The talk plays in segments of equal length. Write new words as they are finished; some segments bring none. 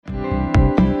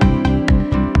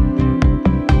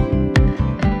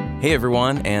Hey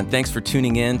everyone, and thanks for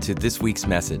tuning in to this week's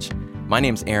message. My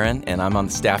name's Aaron, and I'm on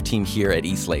the staff team here at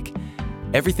Eastlake.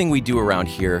 Everything we do around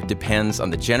here depends on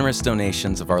the generous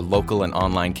donations of our local and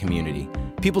online community.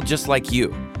 People just like you,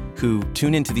 who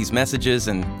tune into these messages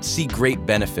and see great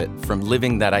benefit from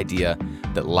living that idea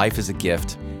that life is a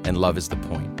gift and love is the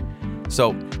point.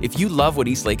 So, if you love what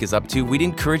Eastlake is up to, we'd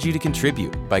encourage you to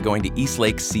contribute by going to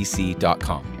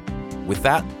eastlakecc.com. With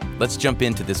that, let's jump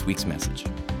into this week's message.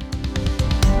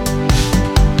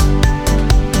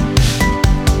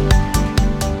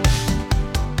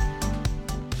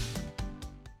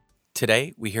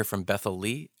 Today, we hear from Bethel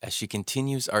Lee as she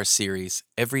continues our series,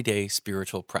 Everyday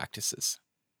Spiritual Practices.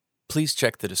 Please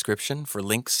check the description for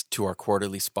links to our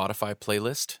quarterly Spotify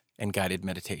playlist and guided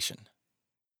meditation.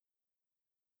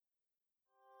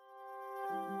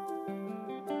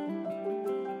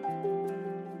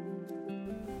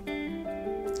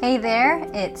 Hey there,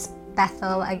 it's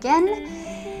Bethel again.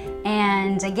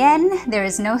 And again, there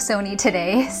is no Sony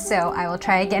today, so I will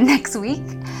try again next week.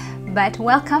 But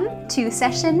welcome to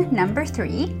session number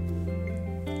 3,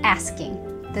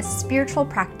 Asking, the Spiritual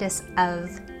Practice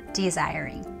of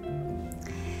Desiring.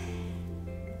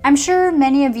 I'm sure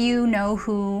many of you know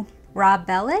who Rob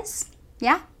Bell is,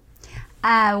 yeah?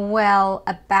 Well,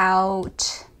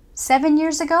 about 7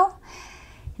 years ago,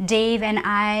 Dave and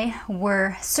I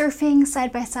were surfing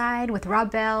side by side with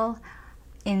Rob Bell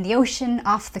in the ocean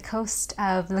off the coast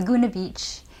of Laguna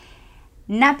Beach.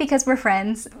 Not because we're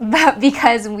friends, but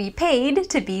because we paid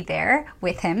to be there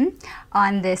with him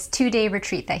on this 2-day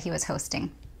retreat that he was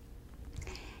hosting.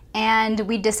 And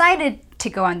we decided to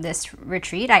go on this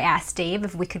retreat. I asked Dave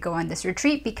if we could go on this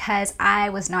retreat because I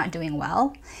was not doing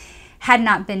well, had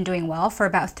not been doing well for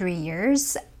about 3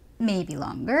 years, maybe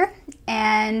longer.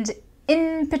 And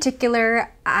in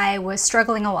particular, I was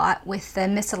struggling a lot with the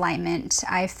misalignment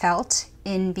I felt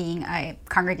in being a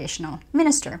congregational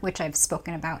minister, which I've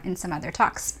spoken about in some other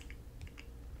talks.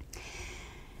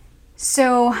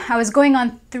 So I was going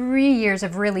on 3 years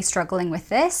of really struggling with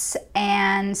this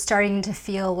and starting to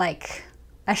feel like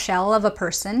a shell of a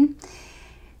person,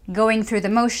 going through the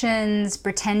motions,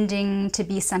 pretending to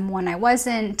be someone I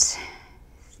wasn't,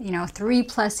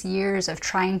 3+ years of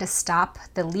trying to stop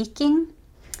the leaking,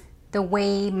 the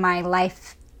way my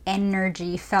life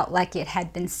energy felt like it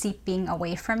had been seeping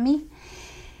away from me.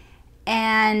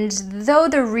 And though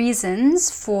the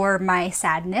reasons for my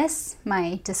sadness,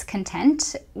 my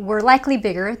discontent, were likely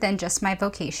bigger than just my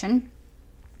vocation,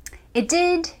 it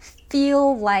did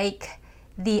feel like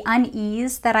the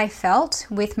unease that I felt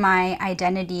with my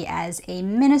identity as a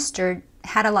minister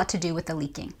had a lot to do with the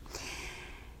leaking.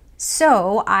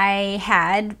 So I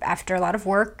had, after a lot of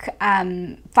work,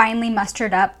 finally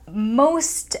mustered up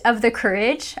most of the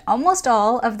courage, almost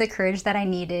all of the courage that I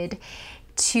needed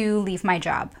to leave my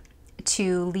job,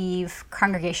 to leave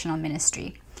congregational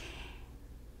ministry.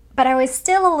 But I was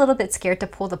still a little bit scared to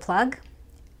pull the plug.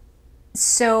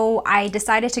 So I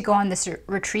decided to go on this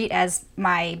retreat as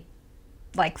my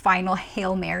final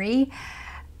Hail Mary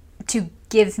to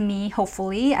give me,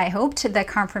 hopefully, I hoped, the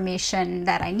confirmation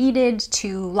that I needed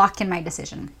to lock in my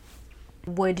decision.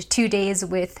 Would 2 days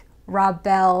with Rob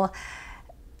Bell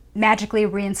magically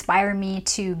re-inspire me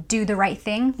to do the right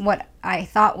thing, what I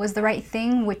thought was the right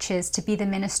thing, which is to be the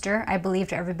minister I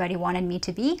believed everybody wanted me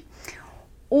to be?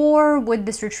 Or would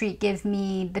this retreat give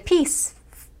me the peace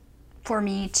for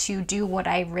me to do what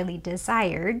I really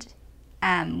desired,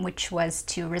 which was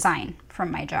to resign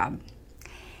from my job?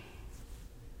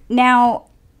 Now,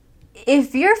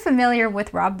 if you're familiar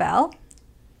with Rob Bell,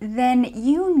 then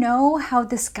you know how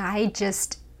this guy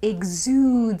just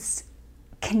exudes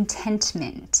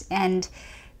contentment and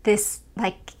this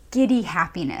giddy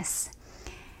happiness.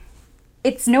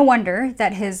 It's no wonder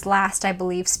that his last, I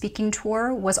believe, speaking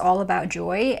tour was all about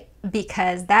joy,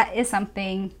 because that is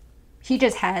something he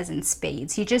just has in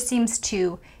spades. He just seems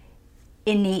to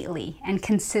innately and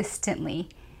consistently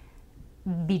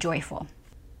be joyful.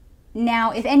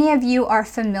 Now, if any of you are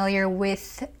familiar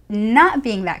with not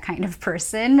being that kind of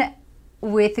person,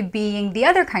 with being the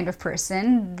other kind of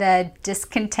person, the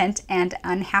discontent and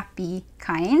unhappy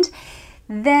kind,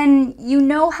 then you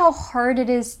know how hard it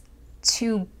is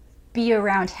to be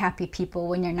around happy people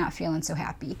when you're not feeling so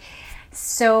happy.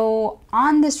 So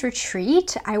on this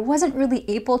retreat, I wasn't really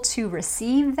able to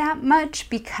receive that much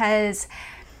because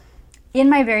in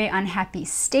my very unhappy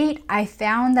state, I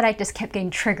found that I just kept getting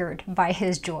triggered by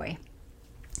his joy.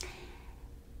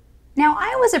 Now,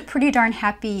 I was a pretty darn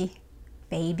happy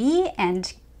baby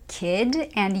and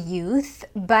kid and youth,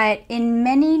 but in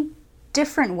many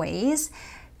different ways,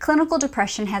 clinical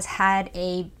depression has had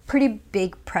a pretty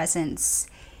big presence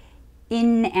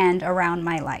in and around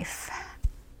my life.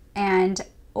 And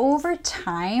over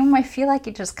time, I feel like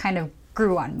it just kind of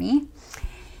grew on me.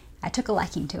 I took a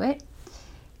liking to it.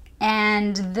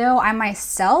 And though I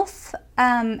myself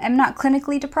am not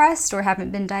clinically depressed or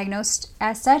haven't been diagnosed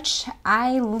as such,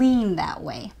 I lean that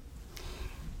way.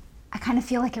 I kind of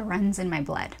feel like it runs in my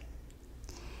blood.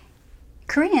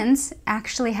 Koreans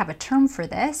actually have a term for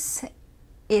this.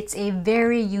 It's a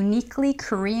very uniquely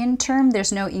Korean term.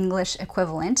 There's no English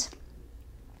equivalent.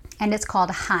 And it's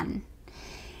called han.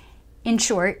 In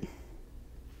short,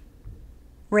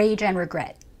 rage and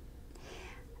regret.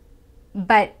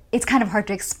 But it's kind of hard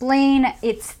to explain.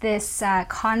 It's this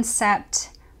concept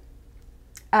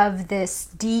of this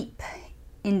deep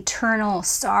internal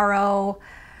sorrow,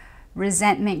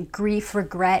 resentment, grief,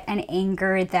 regret, and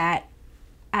anger that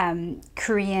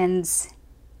Koreans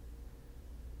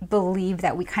believe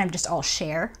that we kind of just all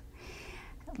share.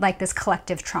 Like this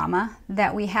collective trauma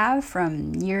that we have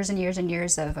from years and years and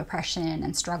years of oppression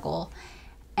and struggle.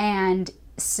 And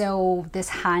so this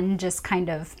han just kind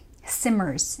of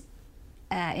simmers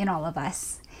in all of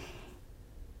us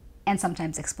and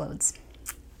sometimes explodes.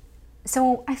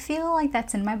 So I feel like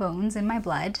that's in my bones, in my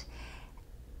blood.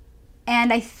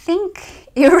 And I think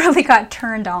it really got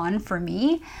turned on for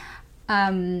me.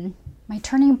 My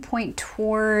turning point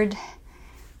toward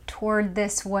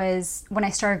this was when I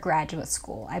started graduate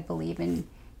school, I believe in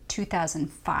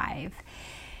 2005.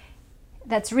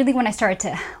 That's really when I started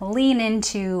to lean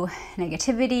into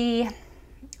negativity,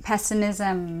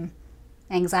 pessimism,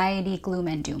 anxiety, gloom,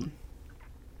 and doom.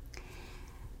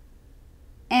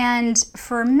 And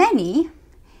for many,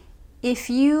 if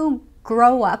you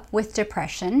grow up with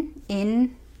depression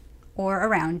in or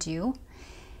around you,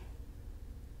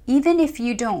 even if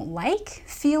you don't like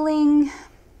feeling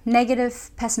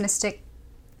negative, pessimistic,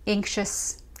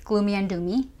 anxious, gloomy, and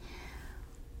doomy,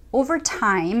 over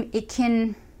time it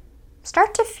can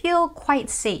start to feel quite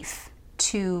safe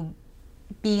to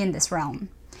be in this realm.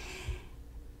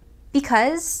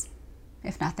 Because,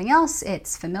 if nothing else,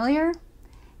 it's familiar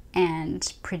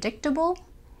and predictable,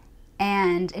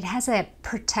 and it has a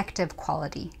protective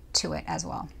quality to it as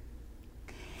well.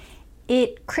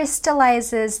 It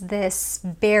crystallizes this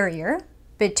barrier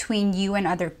between you and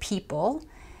other people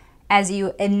as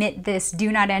you emit this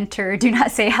do not enter, do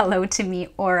not say hello to me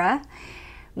aura,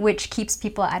 which keeps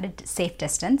people at a safe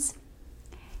distance.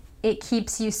 It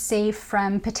keeps you safe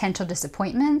from potential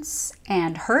disappointments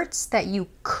and hurts that you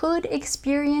could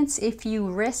experience if you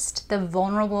risked the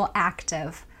vulnerable act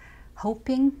of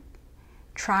hoping,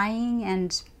 trying,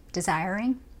 and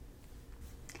desiring.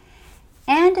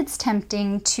 And it's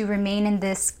tempting to remain in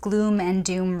this gloom and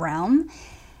doom realm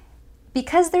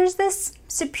because there's this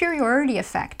superiority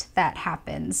effect that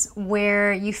happens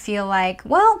where you feel like,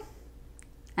 well,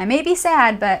 I may be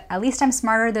sad, but at least I'm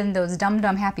smarter than those dumb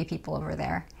happy people over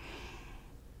there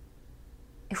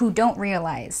who don't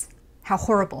realize how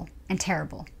horrible and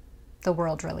terrible the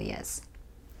world really is.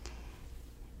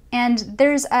 And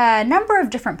there's a number of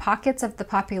different pockets of the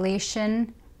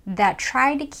population that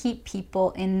try to keep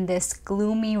people in this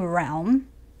gloomy realm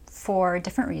for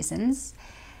different reasons.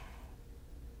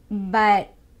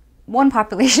 But one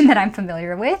population that I'm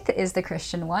familiar with is the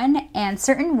Christian one, and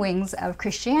certain wings of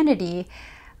Christianity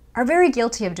are very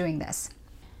guilty of doing this.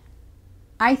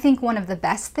 I think one of the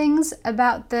best things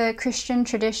about the Christian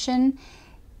tradition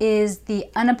is the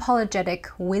unapologetic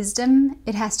wisdom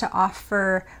it has to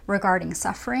offer regarding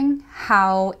suffering,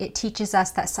 how it teaches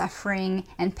us that suffering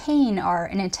and pain are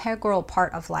an integral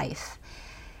part of life.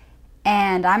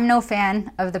 And I'm no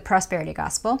fan of the prosperity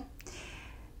gospel,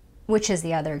 which is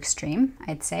the other extreme,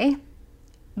 I'd say.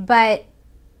 But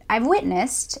I've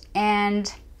witnessed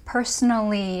and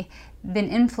personally been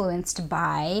influenced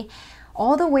by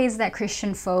all the ways that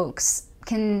Christian folks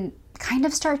can kind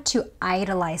of start to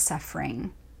idolize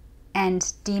suffering and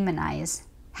demonize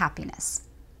happiness.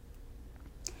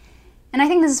 And I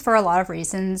think this is for a lot of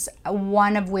reasons,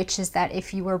 one of which is that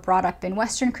if you were brought up in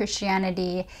Western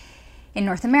Christianity in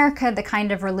North America, the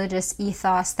kind of religious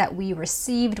ethos that we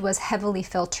received was heavily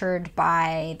filtered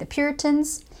by the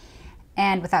Puritans.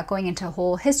 And without going into a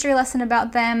whole history lesson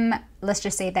about them, let's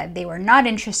just say that they were not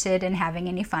interested in having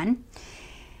any fun.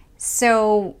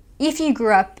 So if you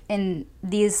grew up in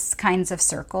these kinds of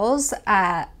circles,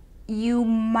 you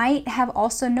might have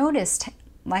also noticed,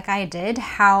 like I did,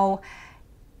 how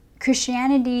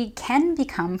Christianity can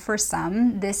become, for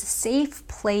some, this safe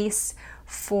place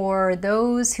for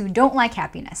those who don't like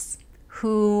happiness,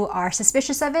 who are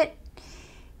suspicious of it,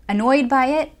 annoyed by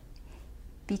it,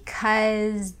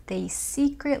 because they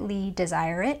secretly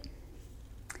desire it,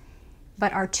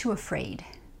 but are too afraid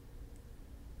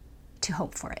to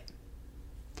hope for it.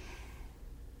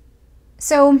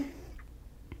 So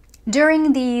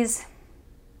During these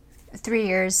 3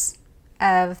 years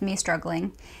of me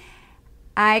struggling,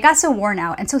 I got so worn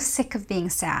out and so sick of being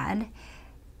sad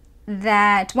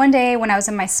that one day when I was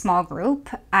in my small group,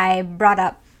 I brought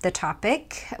up the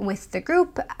topic with the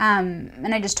group,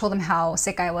 and I just told them how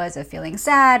sick I was of feeling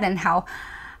sad and how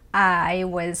I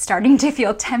was starting to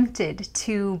feel tempted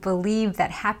to believe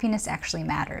that happiness actually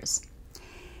matters.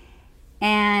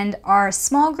 And our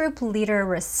small group leader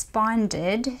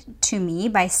responded to me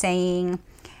by saying,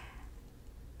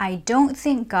 "I don't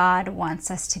think God wants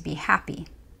us to be happy.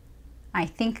 I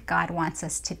think God wants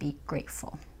us to be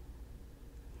grateful."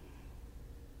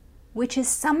 Which is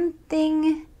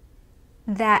something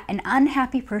that an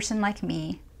unhappy person like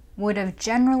me would have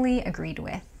generally agreed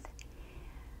with.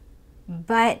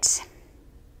 But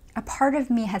a part of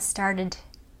me has started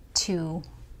to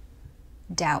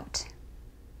doubt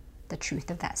the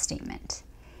truth of that statement.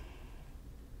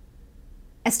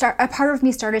 A part of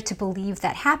me started to believe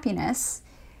that happiness,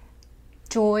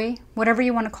 joy, whatever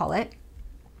you want to call it,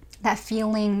 that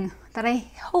feeling that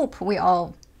I hope we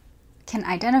all can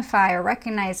identify or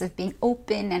recognize as being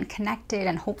open and connected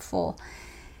and hopeful,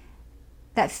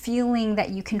 that feeling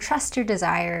that you can trust your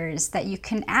desires, that you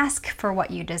can ask for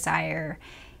what you desire,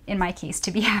 in my case,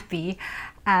 to be happy,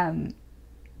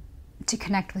 to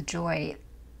connect with joy.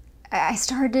 I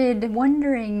started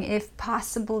wondering if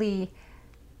possibly,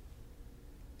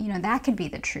 that could be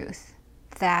the truth,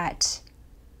 that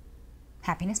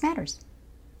happiness matters.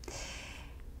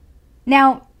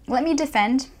 Now, let me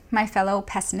defend my fellow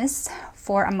pessimists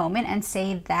for a moment and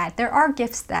say that there are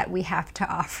gifts that we have to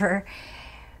offer.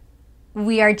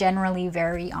 We are generally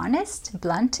very honest,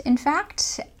 blunt, in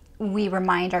fact. We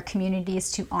remind our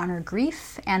communities to honor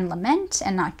grief and lament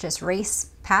and not just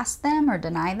race past them or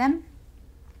deny them.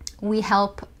 We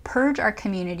help purge our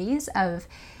communities of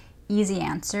easy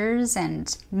answers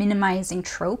and minimizing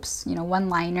tropes,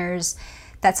 one-liners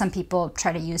that some people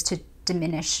try to use to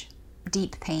diminish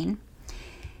deep pain.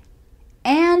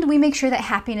 And we make sure that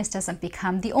happiness doesn't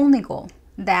become the only goal,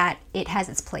 that it has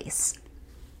its place.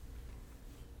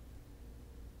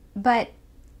 But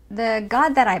the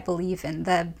God that I believe in,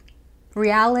 the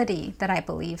reality that I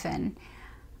believe in,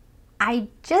 I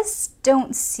just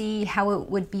don't see how it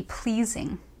would be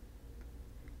pleasing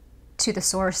to the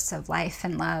source of life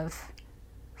and love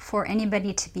for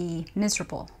anybody to be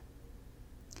miserable.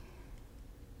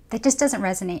 That just doesn't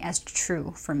resonate as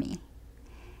true for me.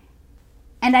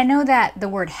 And I know that the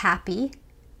word happy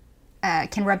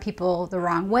can rub people the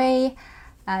wrong way,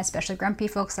 especially grumpy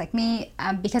folks like me,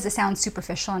 because it sounds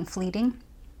superficial and fleeting.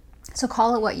 So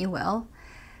call it what you will.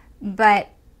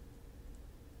 But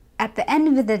at the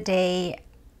end of the day,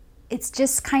 it's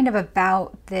just kind of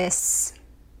about this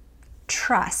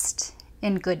trust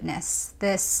in goodness,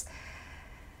 this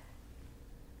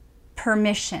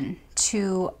permission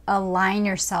to align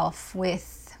yourself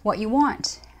with what you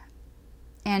want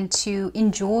and to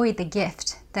enjoy the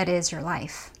gift that is your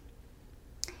life.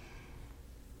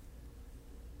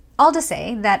 All to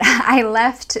say that I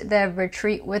left the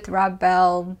retreat with Rob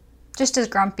Bell just as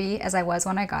grumpy as I was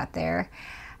when I got there,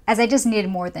 as I just needed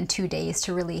more than 2 days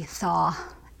to really thaw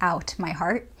out my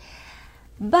heart.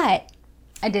 But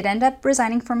I did end up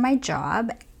resigning from my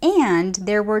job, and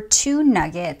there were 2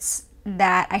 nuggets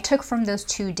that I took from those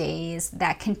 2 days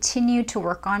that continued to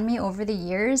work on me over the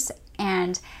years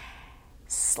and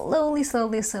slowly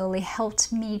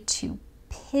helped me to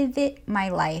pivot my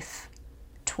life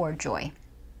toward joy.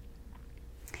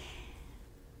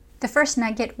 The first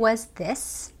nugget was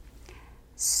this.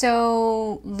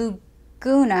 So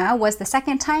Laguna was the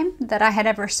second time that I had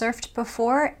ever surfed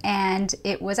before, and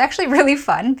it was actually really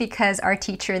fun because our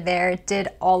teacher there did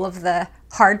all of the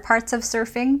hard parts of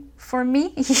surfing for me.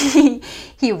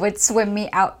 He would swim me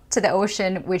out to the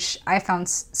ocean, which I found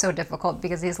so difficult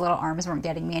because these little arms weren't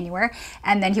getting me anywhere,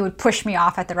 and then he would push me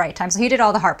off at the right time. So he did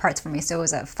all the hard parts for me, so it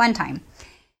was a fun time.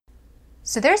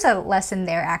 So there's a lesson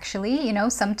there actually.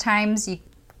 Sometimes you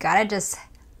gotta just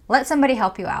let somebody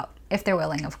help you out, if they're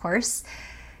willing, of course.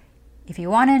 If you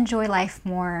want to enjoy life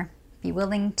more, be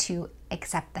willing to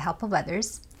accept the help of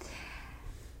others.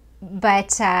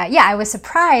 But I was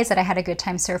surprised that I had a good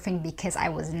time surfing because I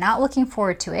was not looking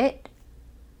forward to it.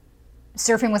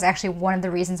 Surfing was actually one of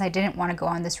the reasons I didn't want to go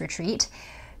on this retreat,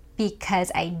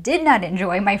 because I did not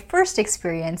enjoy my first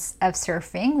experience of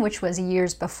surfing, which was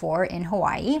years before in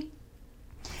Hawaii.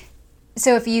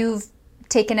 So if you've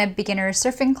taken a beginner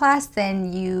surfing class,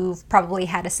 then you've probably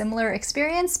had a similar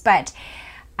experience. But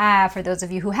for those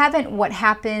of you who haven't, what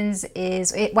happened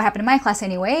in my class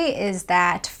anyway, is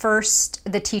that first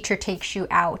the teacher takes you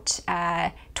out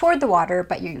toward the water,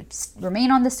 but you remain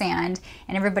on the sand,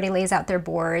 and everybody lays out their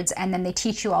boards, and then they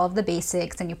teach you all of the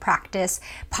basics, and you practice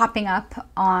popping up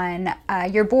on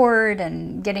your board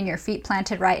and getting your feet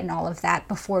planted right and all of that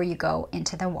before you go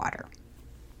into the water.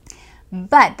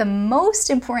 But the most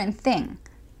important thing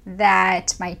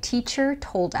that my teacher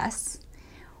told us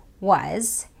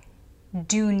was,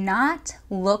 do not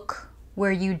look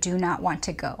where you do not want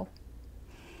to go.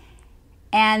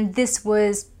 And this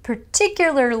was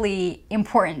particularly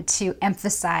important to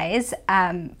emphasize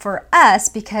for us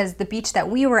because the beach that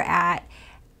we were at,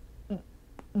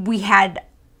 we had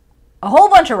a whole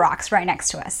bunch of rocks right next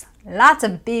to us. Lots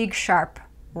of big, sharp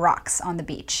rocks on the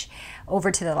beach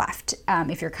over to the left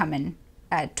if you're coming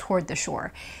toward the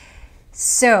shore.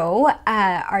 So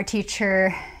our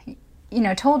teacher,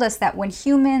 told us that when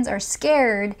humans are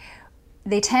scared,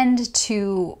 they tend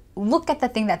to look at the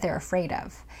thing that they're afraid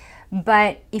of.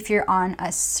 But if you're on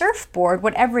a surfboard,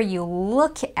 whatever you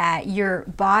look at, your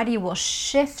body will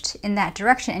shift in that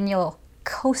direction and you'll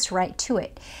coast right to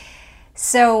it.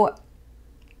 So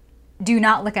do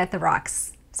not look at the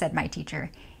rocks, said my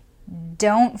teacher.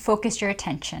 Don't focus your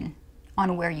attention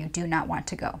on where you do not want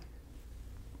to go.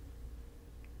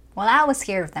 Well, I was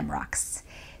scared of them rocks.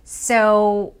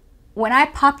 So when I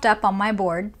popped up on my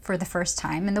board for the first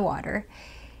time in the water,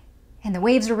 and the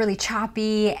waves were really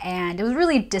choppy, and it was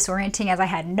really disorienting as I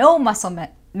had no muscle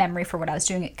memory for what I was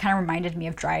doing. It kind of reminded me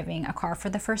of driving a car for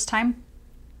the first time.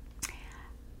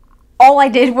 All I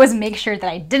did was make sure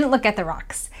that I didn't look at the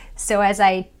rocks. So as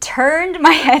I turned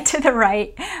my head to the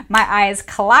right, my eyes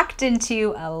clocked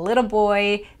into a little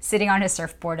boy sitting on his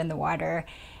surfboard in the water,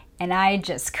 and I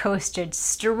just coasted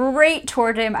straight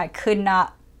toward him. I could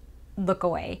not look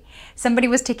away. Somebody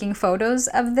was taking photos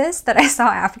of this that I saw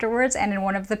afterwards, and in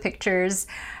one of the pictures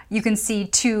you can see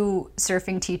two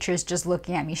surfing teachers just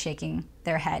looking at me, shaking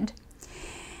their head.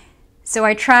 So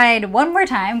I tried one more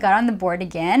time, got on the board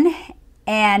again,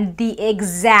 and the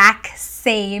exact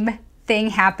same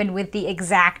thing happened with the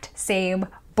exact same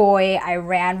boy. I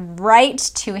ran right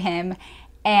to him,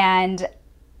 and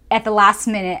at the last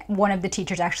minute, one of the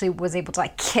teachers actually was able to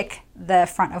kick the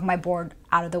front of my board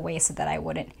out of the way so that I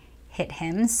wouldn't hit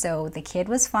him. So the kid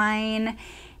was fine,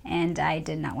 and I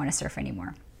did not want to surf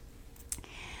anymore.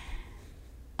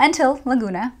 Until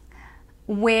Laguna,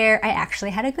 where I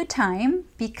actually had a good time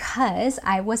because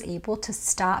I was able to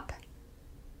stop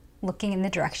looking in the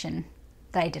direction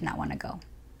that I did not want to go.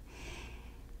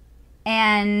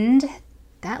 And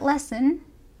that lesson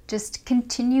just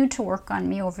continued to work on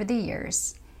me over the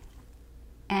years.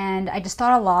 And I just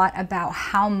thought a lot about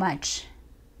how much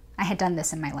I had done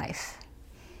this in my life.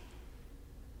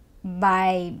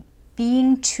 By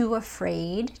being too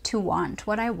afraid to want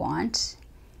what I want,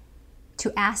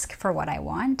 to ask for what I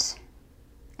want,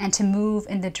 and to move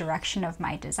in the direction of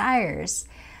my desires,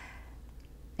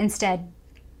 instead,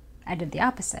 I did the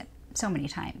opposite so many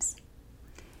times.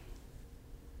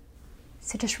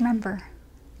 So just remember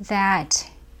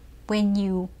that when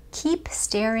you keep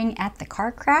staring at the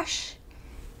car crash,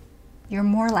 you're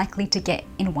more likely to get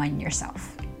in one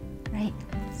yourself, right?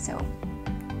 So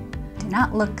do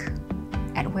not look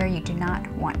at where you do not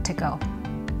want to go.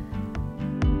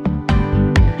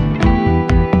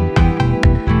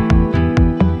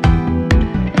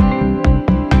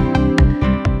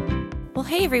 Well,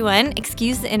 hey everyone,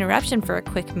 excuse the interruption for a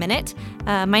quick minute.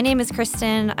 My name is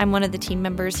Kristen. I'm one of the team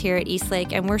members here at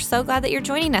Eastlake, and we're so glad that you're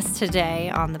joining us today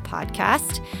on the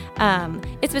podcast.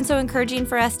 It's been so encouraging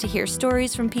for us to hear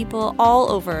stories from people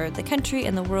all over the country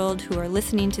and the world who are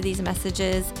listening to these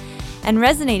messages and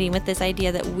resonating with this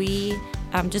idea that we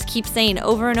just keep saying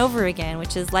over and over again,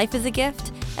 which is life is a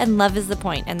gift and love is the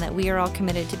point, and that we are all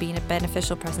committed to being a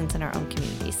beneficial presence in our own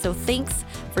community. So thanks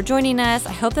for joining us.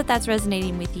 I hope that that's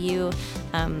resonating with you.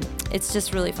 It's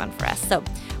just really fun for us. So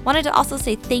wanted to also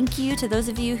say thank you to those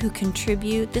of you who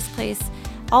contribute. This place,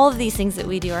 all of these things that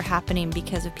we do are happening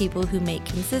because of people who make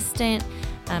consistent,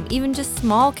 even just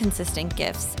small consistent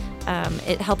gifts.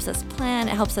 It helps us plan.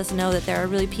 It helps us know that there are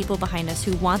really people behind us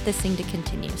who want this thing to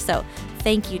continue. So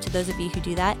thank you to those of you who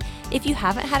do that. If you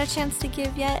haven't had a chance to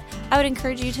give yet, I would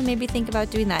encourage you to maybe think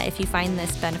about doing that if you find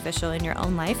this beneficial in your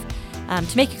own life.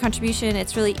 To make a contribution,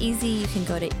 it's really easy. You can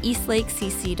go to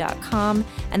eastlakecc.com,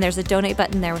 and there's a donate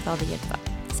button there with all the info.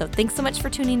 So thanks so much for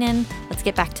tuning in. Let's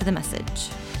get back to the message.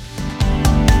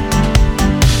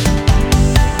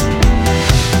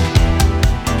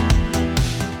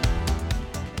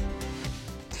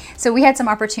 So we had some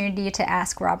opportunity to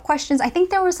ask Rob questions. I think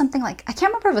there was something like, I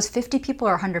can't remember if it was 50 people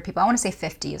or 100 people. I want to say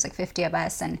 50. It was like 50 of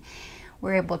us, and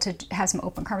we were able to have some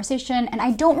open conversation. And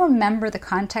I don't remember the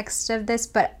context of this,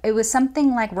 but it was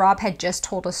something like Rob had just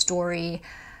told a story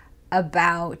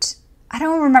about, I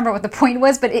don't remember what the point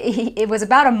was, but it was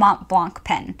about a Mont Blanc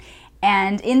pen.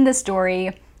 And in the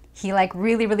story, he like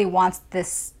really, really wants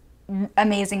this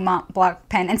amazing Mont Blanc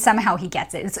pen, and somehow he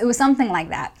gets it. It was something like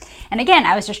that. And again,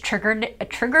 I was just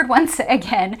triggered once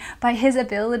again by his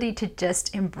ability to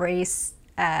just embrace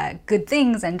good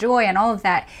things and joy and all of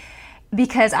that,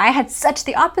 because I had such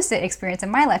the opposite experience in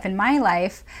my life. In my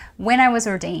life, when I was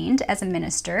ordained as a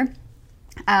minister,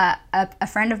 a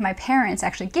friend of my parents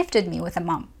actually gifted me with a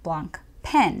Mont Blanc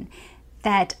pen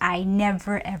that I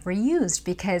never ever used,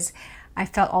 because I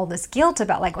felt all this guilt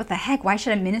about like, what the heck, why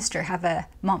should a minister have a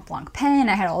Mont Blanc pen?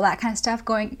 I had all that kind of stuff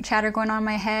chatter going on in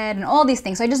my head and all these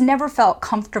things. So I just never felt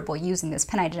comfortable using this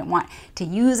pen. I didn't want to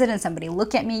use it and somebody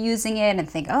look at me using it and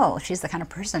think, oh, she's the kind of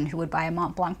person who would buy a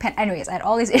Mont Blanc pen. Anyways, I had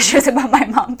all these issues about my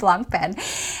Mont Blanc pen.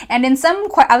 And in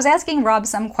I was asking Rob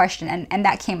some question, and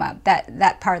that came up,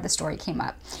 that part of the story came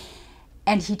up.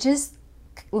 And he just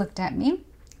looked at me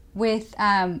with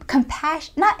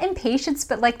compassion, not impatience,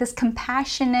 but like this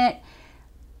compassionate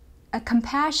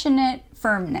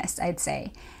firmness, I'd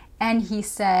say. And he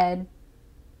said,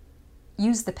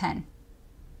 use the pen.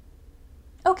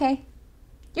 Okay,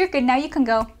 you're good now, you can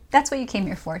go. That's what you came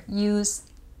here for. Use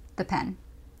the pen.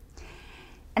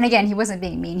 And again, he wasn't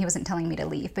being mean. He wasn't telling me to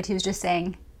leave, but he was just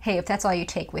saying, hey, if that's all you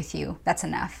take with you, that's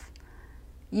enough.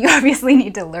 You obviously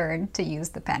need to learn to use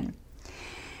the pen.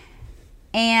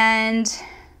 And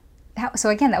so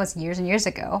again, that was years and years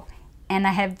ago. And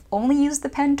I have only used the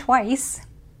pen twice.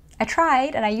 I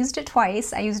tried and I used it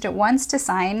twice. I used it once to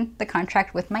sign the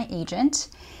contract with my agent,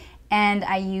 and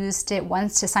I used it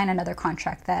once to sign another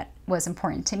contract that was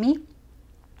important to me.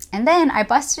 And then I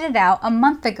busted it out a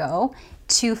month ago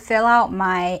to fill out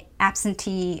my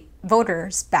absentee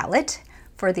voters ballot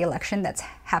for the election that's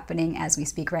happening as we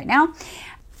speak right now.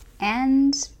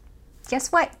 And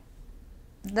guess what?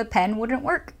 The pen wouldn't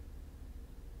work.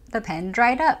 The pen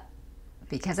dried up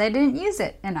because I didn't use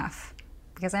it enough,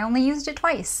 because I only used it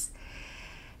twice,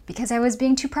 because I was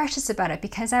being too precious about it,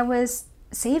 because I was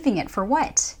saving it for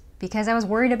what? Because I was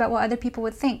worried about what other people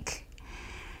would think.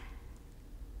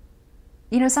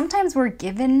 You know, sometimes we're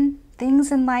given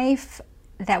things in life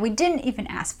that we didn't even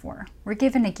ask for. We're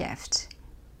given a gift.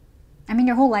 I mean,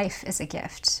 your whole life is a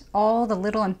gift. All the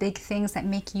little and big things that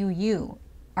make you you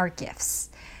are gifts.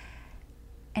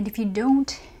 And if you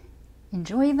don't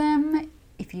enjoy them,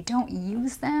 if you don't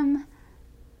use them,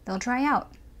 they'll dry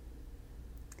out.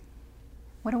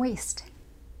 What a waste.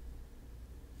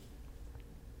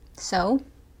 So,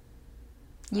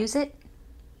 use it,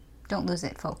 don't lose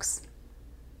it, folks.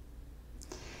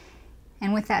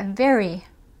 And with that very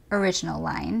original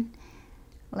line,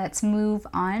 let's move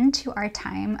on to our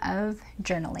time of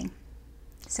journaling.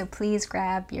 So please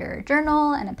grab your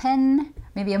journal and a pen,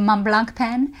 maybe a Mont Blanc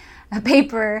pen, a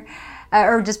paper,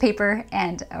 or just paper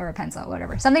or a pencil,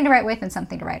 whatever. Something to write with and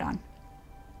something to write on.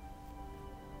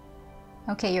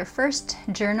 Okay, your first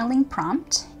journaling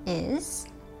prompt is,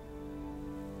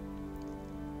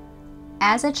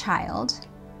 as a child,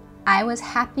 I was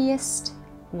happiest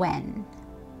when.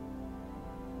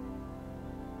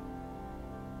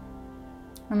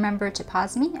 Remember to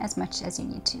pause me as much as you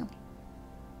need to.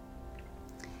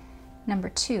 Number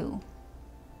 2,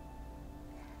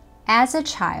 as a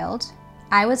child,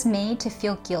 I was made to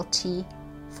feel guilty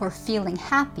for feeling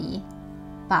happy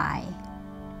by.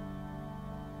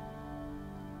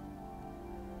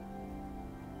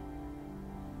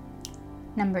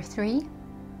 Number 3,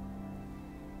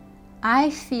 I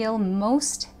feel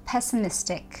most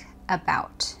pessimistic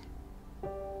about.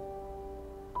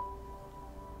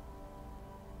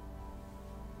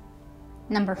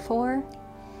 Number 4,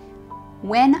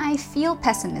 when I feel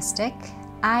pessimistic,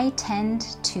 I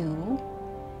tend to.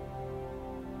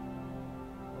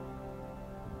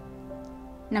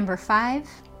 Number 5,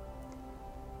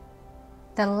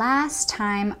 the last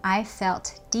time I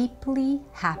felt deeply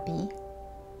happy.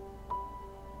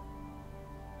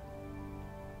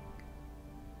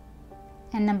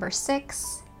 And number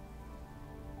 6,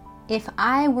 if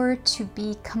I were to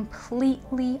be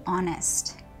completely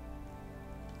honest,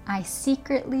 I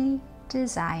secretly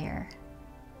desire.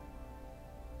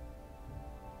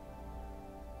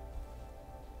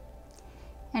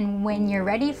 And when you're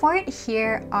ready for it,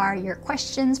 here are your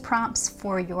questions, prompts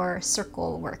for your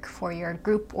circle work, for your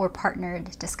group or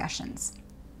partnered discussions.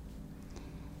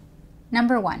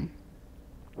 Number 1,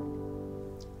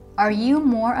 are you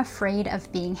more afraid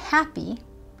of being happy,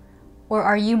 or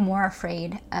are you more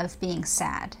afraid of being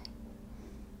sad?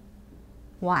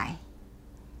 Why?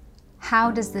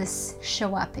 How does this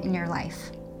show up in your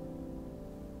life?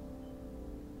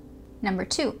 Number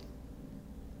 2,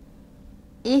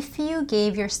 if you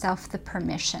gave yourself the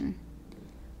permission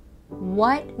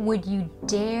What would you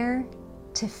dare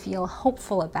to feel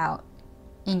hopeful about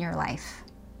in your life?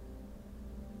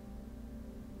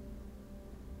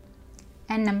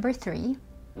 And number 3,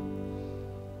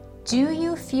 do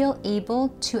you feel able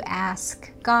to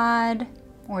ask God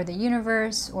or the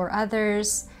universe or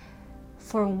others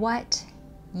for what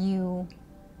you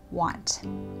want?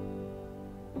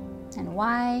 And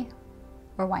why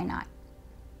or why not?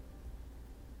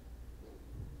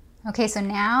 Okay, so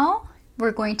now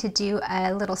we're going to do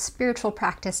a little spiritual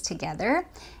practice together.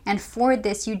 And for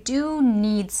this, you do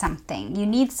need something. You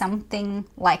need something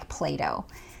like Play-Doh.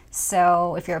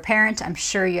 So if you're a parent, I'm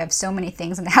sure you have so many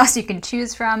things in the house you can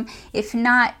choose from. If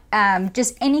not,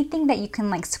 just anything that you can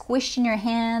like squish in your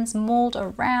hands, mold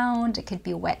around. It could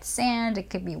be wet sand, it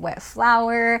could be wet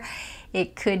flour.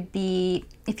 It could be,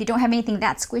 if you don't have anything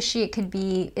that squishy, it could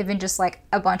be even just like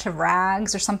a bunch of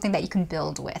rags or something that you can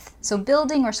build with. So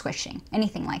building or squishing,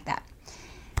 anything like that.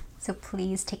 So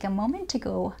please take a moment to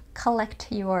go collect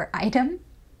your item.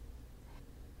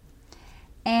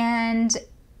 And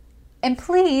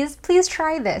please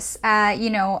try this.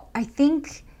 I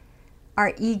think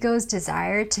our ego's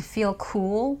desire to feel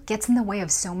cool gets in the way of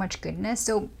so much goodness.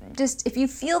 So just if you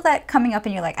feel that coming up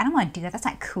and you're like, I don't want to do that, that's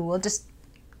not cool, just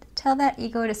tell that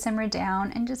ego to simmer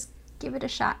down and just give it a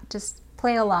shot. Just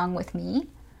play along with me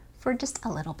for just a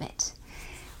little bit.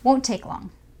 Won't take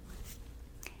long.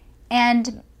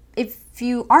 And if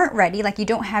you aren't ready, like you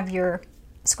don't have your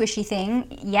squishy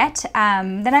thing yet,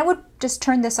 then I would just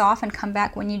turn this off and come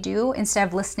back when you do, instead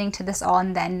of listening to this all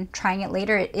and then trying it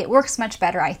later. It works much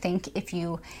better, I think, if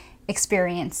you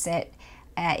experience it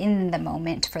in the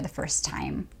moment for the first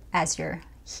time as you're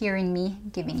hearing me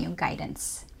giving you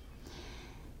guidance.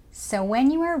 So when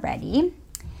you are ready,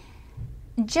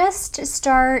 just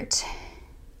start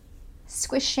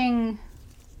squishing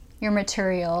your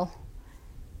material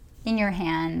in your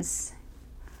hands.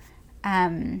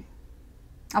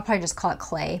 I'll probably just call it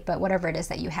clay, but whatever it is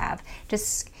that you have.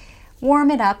 Just warm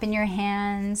it up in your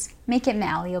hands, make it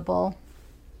malleable.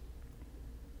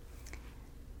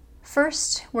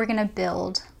 First, we're going to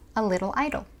build a little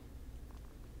idol.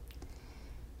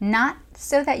 Not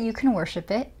so that you can worship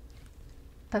it,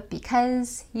 but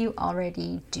because you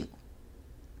already do.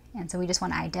 And so we just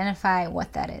want to identify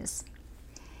what that is.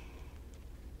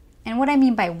 And what I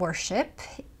mean by worship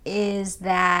is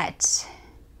that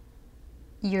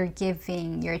you're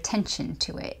giving your attention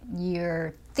to it.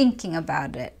 You're thinking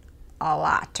about it a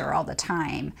lot or all the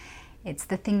time. It's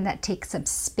the thing that takes up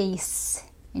space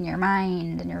in your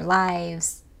mind and your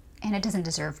lives, and it doesn't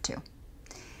deserve to.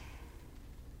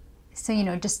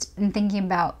 So, just in thinking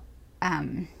about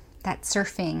that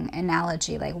surfing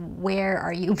analogy, like where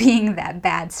are you being that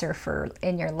bad surfer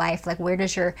in your life? Like where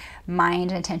does your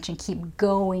mind and attention keep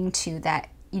going to that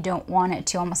you don't want it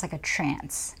to, almost like a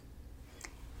trance?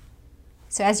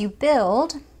 So as you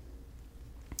build,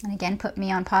 and again, put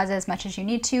me on pause as much as you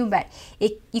need to, but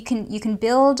you can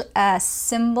build a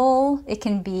symbol. It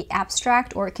can be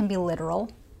abstract or it can be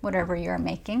literal, whatever you're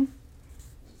making.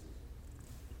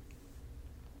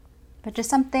 But just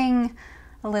something,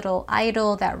 a little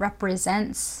idol that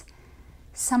represents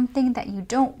something that you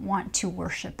don't want to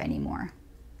worship anymore,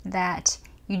 that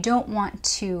you don't want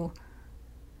to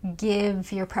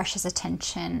give your precious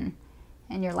attention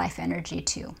and your life energy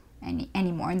to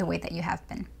anymore in the way that you have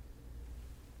been.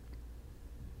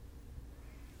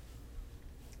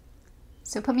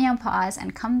 So put me on pause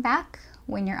and come back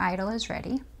when your idol is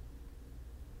ready.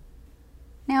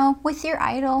 Now, with your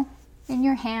idol in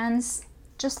your hands,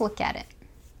 just look at it.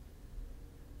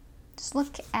 Just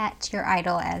look at your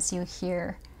idol as you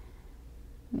hear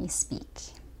me speak.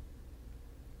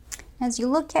 As you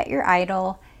look at your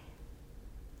idol,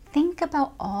 think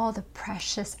about all the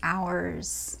precious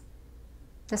hours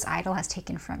this idol has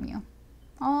taken from you,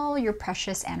 all your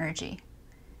precious energy.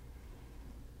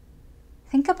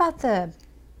 Think about the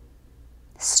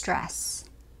stress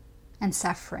and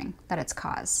suffering that it's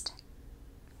caused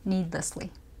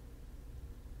needlessly.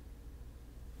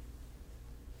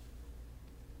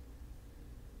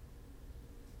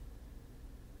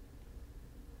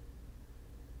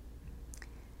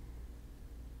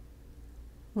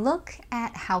 Look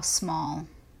at how small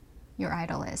your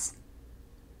idol is.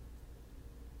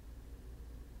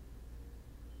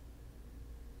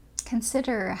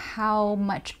 Consider how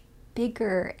much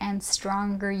bigger and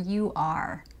stronger you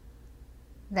are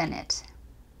than it.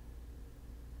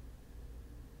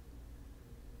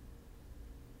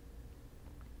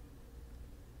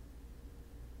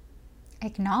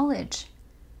 Acknowledge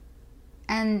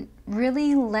and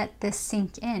really let this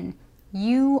sink in.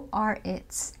 You are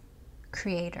its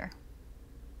creator.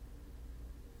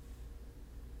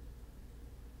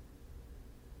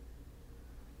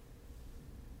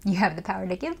 You have the power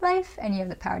to give life, and you have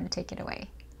the power to take it away.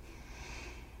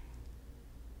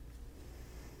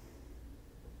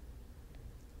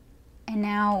 And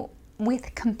now,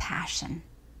 with compassion,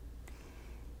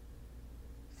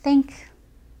 thank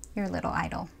your little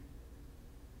idol.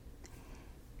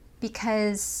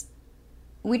 Because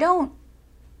we don't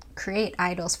create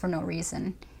idols for no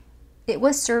reason. It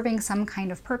was serving some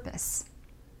kind of purpose.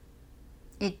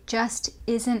 It just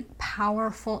isn't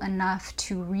powerful enough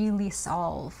to really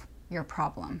solve your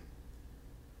problem.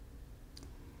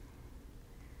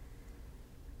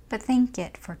 But thank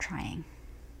it for trying.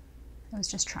 It was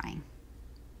just trying.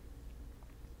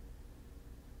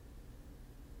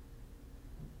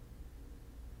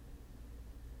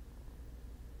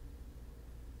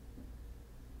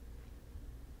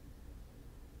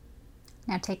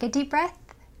 Now take a deep breath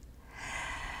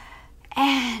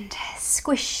and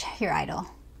squish your idol.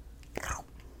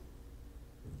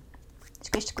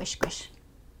 Squish, squish, squish.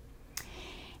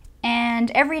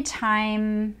 And every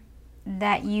time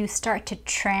that you start to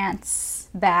trance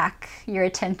back your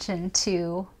attention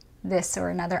to this or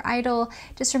another idol,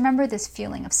 just remember this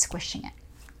feeling of squishing it.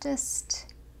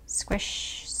 Just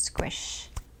squish, squish.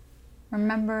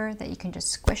 Remember that you can just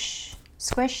squish,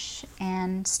 squish,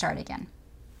 and start again.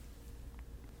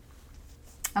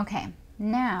 Okay,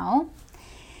 now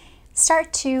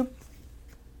start to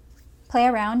play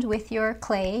around with your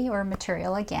clay or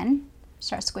material again.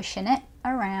 Start squishing it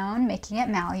around, making it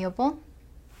malleable.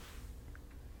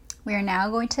 We are now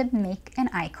going to make an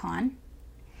icon.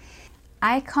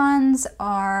 Icons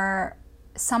are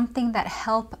something that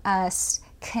help us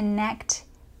connect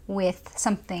with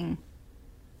something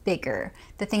bigger,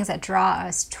 the things that draw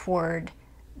us toward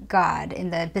God.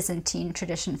 In the Byzantine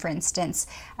tradition, for instance,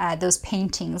 those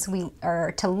paintings, we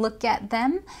are to look at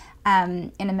them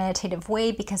in a meditative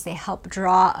way because they help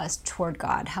draw us toward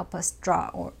God, help us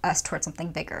draw us toward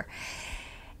something bigger.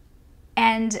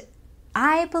 And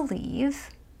I believe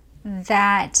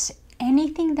that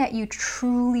anything that you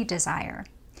truly desire,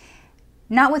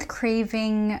 not with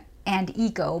craving and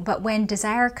ego, but when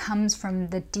desire comes from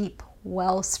the deep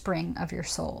wellspring of your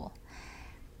soul,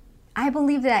 I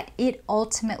believe that it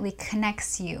ultimately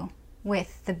connects you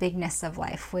with the bigness of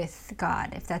life, with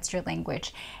God, if that's your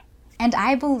language. And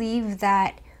I believe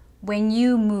that when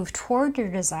you move toward your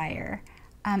desire,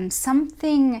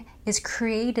 something is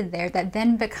created there that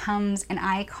then becomes an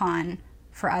icon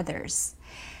for others.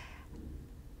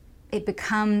 It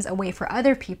becomes a way for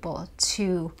other people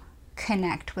to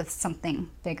connect with something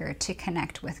bigger, to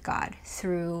connect with God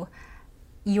through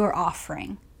your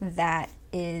offering that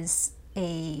is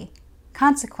a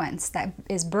consequence that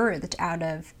is birthed out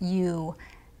of you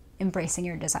embracing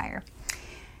your desire.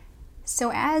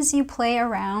 So as you play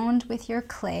around with your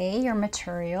clay, your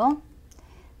material,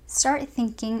 start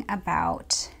thinking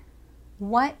about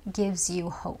what gives you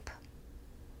hope.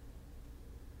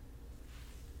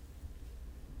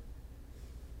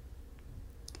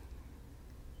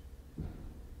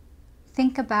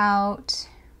 Think about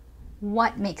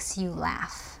what makes you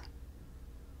laugh.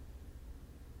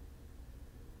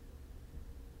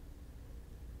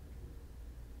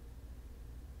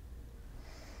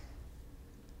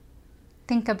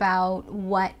 Think about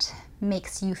what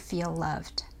makes you feel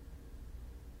loved.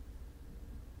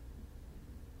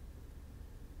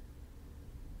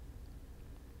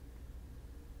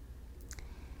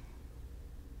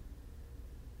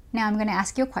 Now I'm going to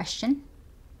ask you a question,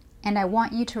 and I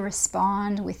want you to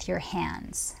respond with your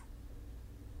hands.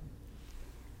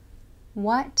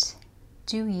 What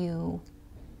do you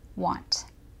want?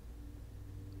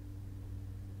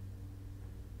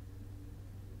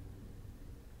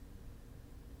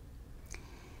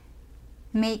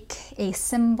 Make a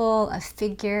symbol, a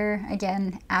figure,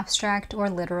 again, abstract or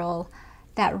literal,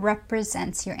 that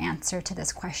represents your answer to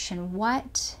this question.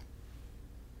 What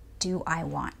do I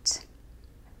want?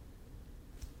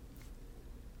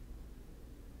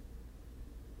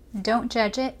 Don't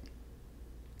judge it.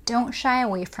 Don't shy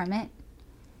away from it.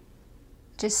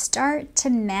 Just start to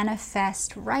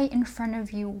manifest right in front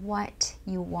of you what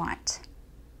you want.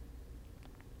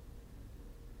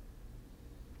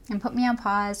 And put me on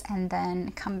pause and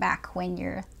then come back when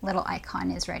your little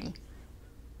icon is ready.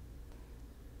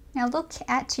 Now look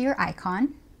at your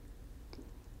icon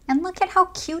and look at how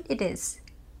cute it is.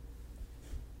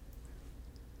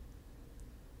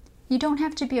 You don't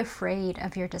have to be afraid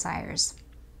of your desires.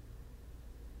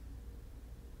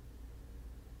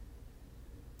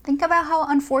 Think about how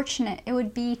unfortunate it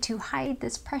would be to hide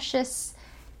this precious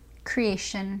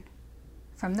creation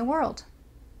from the world.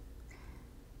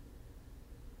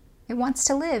 It wants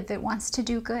to live. It wants to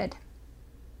do good.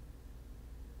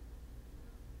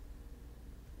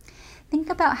 think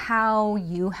about how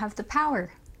you have the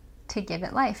power to give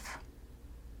it life,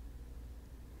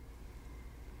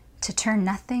 to turn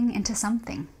nothing into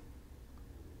something.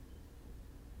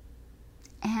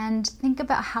 And think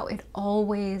about how it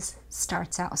always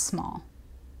starts out small.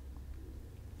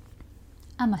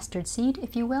 A mustard seed,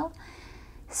 if you will.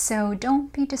 So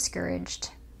don't be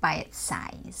discouraged by its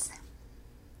size.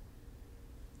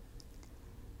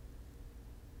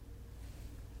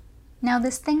 Now,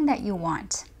 this thing that you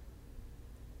want,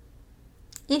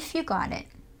 if you got it,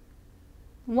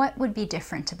 what would be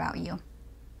different about you?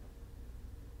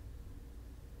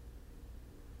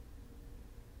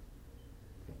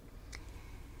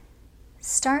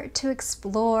 Start to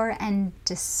explore and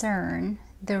discern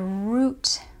the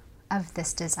root of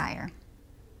this desire.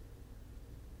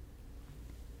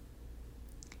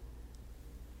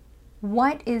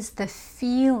 What is the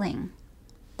feeling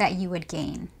that you would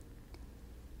gain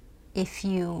if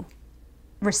you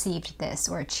received this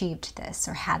or achieved this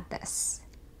or had this?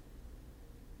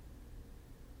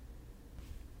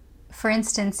 For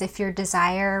instance, if your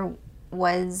desire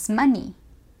was money,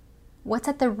 what's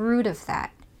at the root of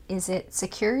that? Is it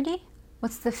security?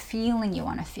 What's the feeling you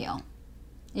want to feel?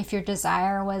 If your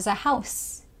desire was a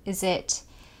house, is it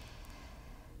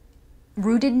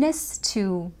rootedness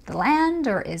to the land,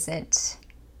 or is it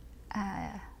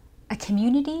a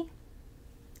community?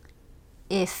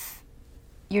 If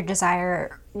your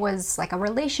desire was like a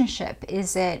relationship,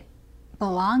 is it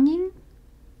belonging?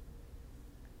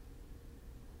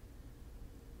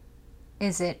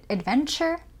 Is it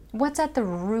adventure? What's at the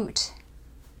root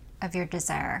of your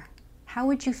desire? How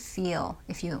would you feel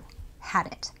if you had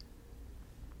it?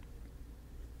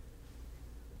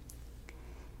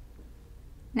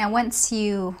 Now, once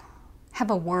you have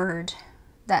a word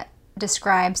that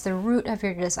describes the root of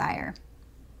your desire,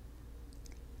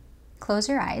 close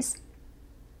your eyes.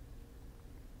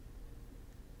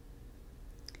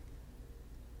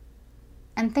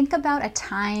 And think about a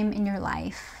time in your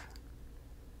life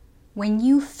when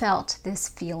you felt this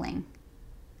feeling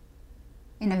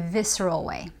in a visceral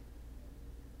way.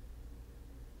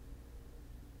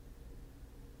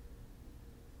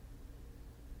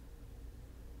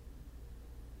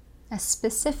 A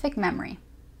specific memory.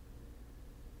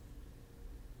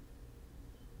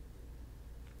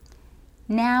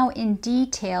 Now, in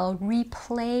detail,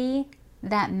 replay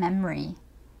that memory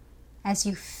as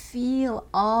you feel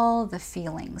all the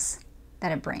feelings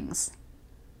that it brings.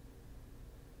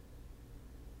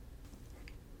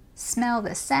 Smell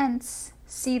the scents,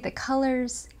 see the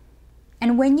colors,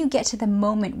 and when you get to the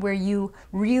moment where you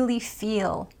really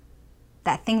feel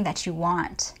that thing that you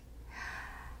want,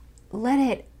 let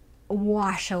it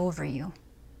wash over you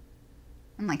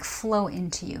and like flow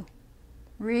into you.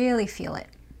 Really feel it.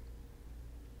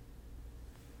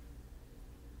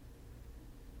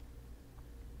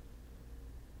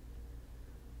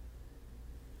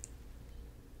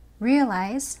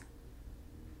 Realize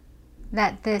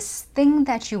that this thing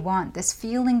that you want, this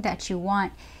feeling that you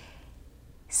want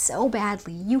so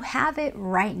badly, you have it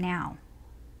right now.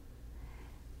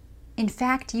 In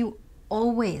fact, you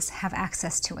always have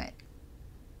access to it.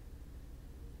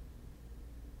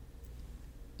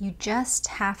 You just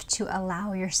have to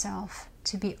allow yourself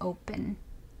to be open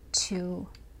to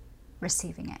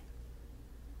receiving it,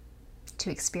 to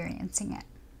experiencing it.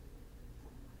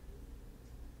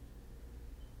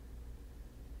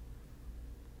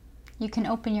 You can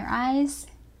open your eyes.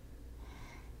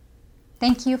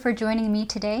 Thank you for joining me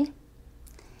today.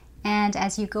 And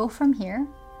as you go from here,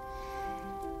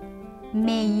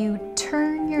 may you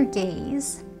turn your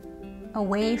gaze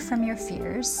away from your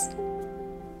fears.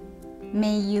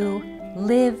 May you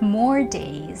live more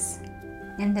days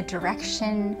in the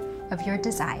direction of your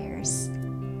desires.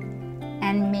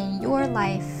 And may your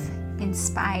life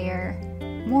inspire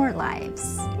more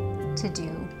lives to do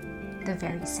the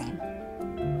very same.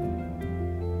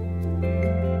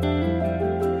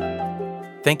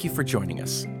 Thank you for joining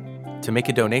us. To make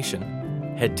a donation,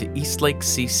 head to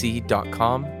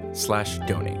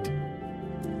eastlakecc.com/donate.